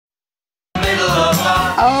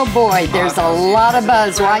Oh boy, there's a lot of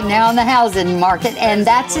buzz right now in the housing market, and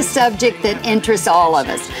that's a subject that interests all of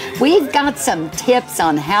us. We've got some tips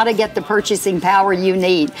on how to get the purchasing power you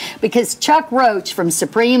need, because Chuck Roach from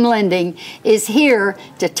Supreme Lending is here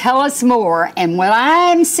to tell us more. And what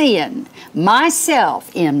I'm seeing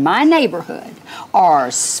myself in my neighborhood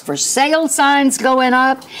are for sale signs going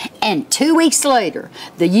up, and 2 weeks later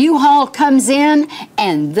the U-Haul comes in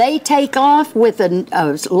and they take off with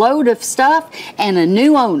a load of stuff and a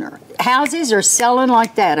new owner. Houses are selling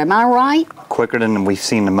like that, am I right? Quicker than we've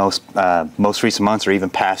seen the most recent months or even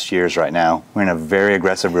past years right now. We're in a very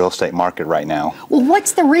aggressive real estate market right now. Well,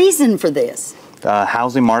 what's the reason for this?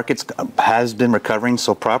 Housing markets has been recovering,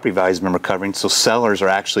 so property value has been recovering, so sellers are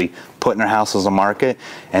actually putting their houses on the market,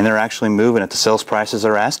 and they're actually moving at the sales prices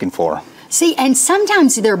they're asking for. See, and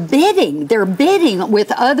sometimes they're bidding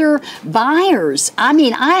with other buyers. I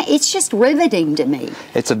mean, it's just riveting to me.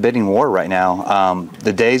 It's a bidding war right now.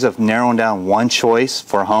 The days of narrowing down one choice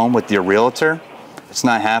for a home with your realtor, it's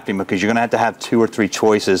not happening, because you're going to have 2 or 3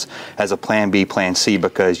 choices as a plan B, plan C,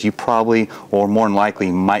 because you probably, or more than likely,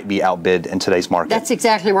 might be outbid in today's market. That's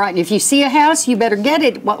exactly right. And if you see a house, you better get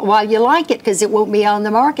it while you like it, because it won't be on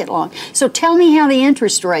the market long. So tell me how the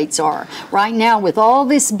interest rates are right now with all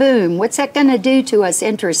this boom. What's that going to do to us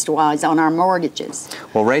interest-wise on our mortgages?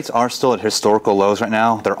 Well, rates are still at historical lows right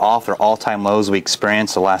now. They're off their all-time lows we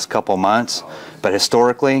experienced the last couple of months, but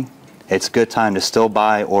historically, it's a good time to still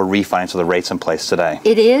buy or refinance with the rates in place today.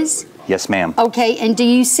 It is? Yes, ma'am. Okay, and do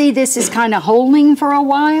you see this as kind of holding for a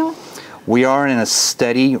while? We are in a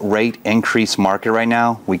steady rate increase market right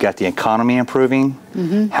now. We got the economy improving,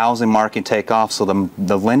 housing market take off, so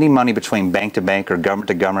the lending money between bank to bank or government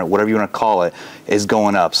to government, whatever you want to call it, is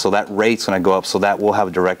going up. So that rate's going to go up, so that will have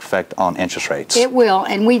a direct effect on interest rates. It will,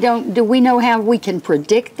 and do we know how we can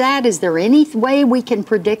predict that? Is there any way we can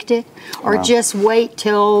predict it? Or just wait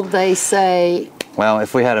till they say... Well,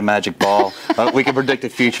 if we had a magic ball, we could predict the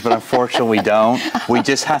future, but unfortunately we don't. We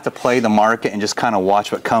just have to play the market and just kind of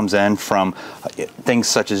watch what comes in from things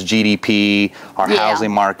such as GDP, our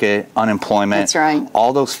housing market, unemployment. That's right.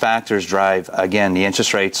 All those factors drive, again, the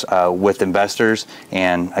interest rates with investors,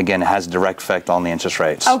 and again, it has a direct effect on the interest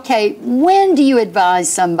rates. Okay, when do you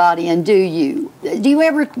advise somebody, and do you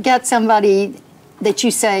ever get somebody that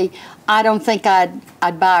you say, I don't think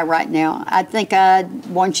I'd buy right now. I think I'd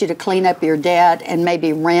want you to clean up your debt and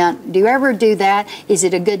maybe rent. Do you ever do that? Is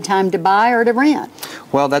it a good time to buy or to rent?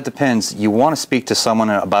 Well, that depends. You want to speak to someone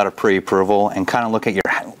about a pre-approval and kind of look at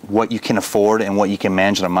what you can afford and what you can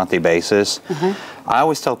manage on a monthly basis. I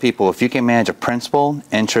always tell people, if you can manage a principal,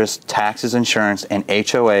 interest, taxes, insurance, and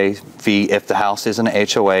HOA fee if the house is in an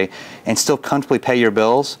HOA, and still comfortably pay your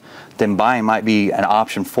bills, then buying might be an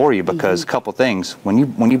option for you, because a couple things. When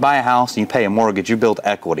you buy a house and you pay a mortgage, you build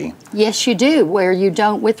equity. Yes, you do, where you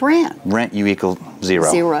don't with rent. Rent, you equal zero.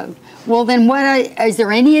 Zero. Well, then is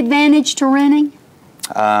there any advantage to renting?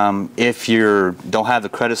 If you don't have the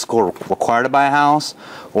credit score required to buy a house,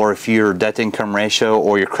 or if your debt-to-income ratio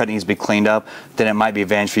or your credit needs to be cleaned up, then it might be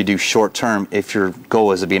advantage for you to do short-term if your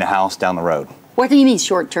goal is to be in a house down the road. What do you mean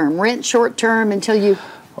short-term? Rent short-term until you...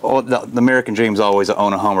 Oh, the American dream is always to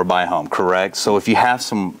own a home or buy a home, correct? So if you have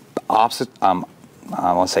some obstacles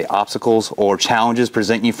or challenges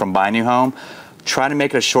presenting you from buying a new home, try to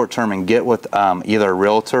make it a short term and get with either a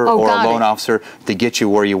realtor or a loan officer to get you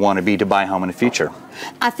where you want to be to buy a home in the future.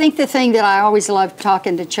 I think the thing that I always love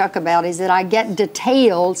talking to Chuck about is that I get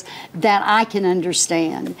details that I can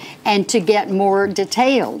understand. And to get more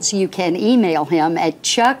details, you can email him at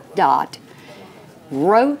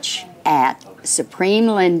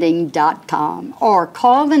chuck.roach@supremelending.com, or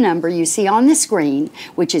call the number you see on the screen,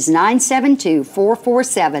 which is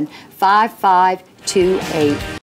 972-447-5528.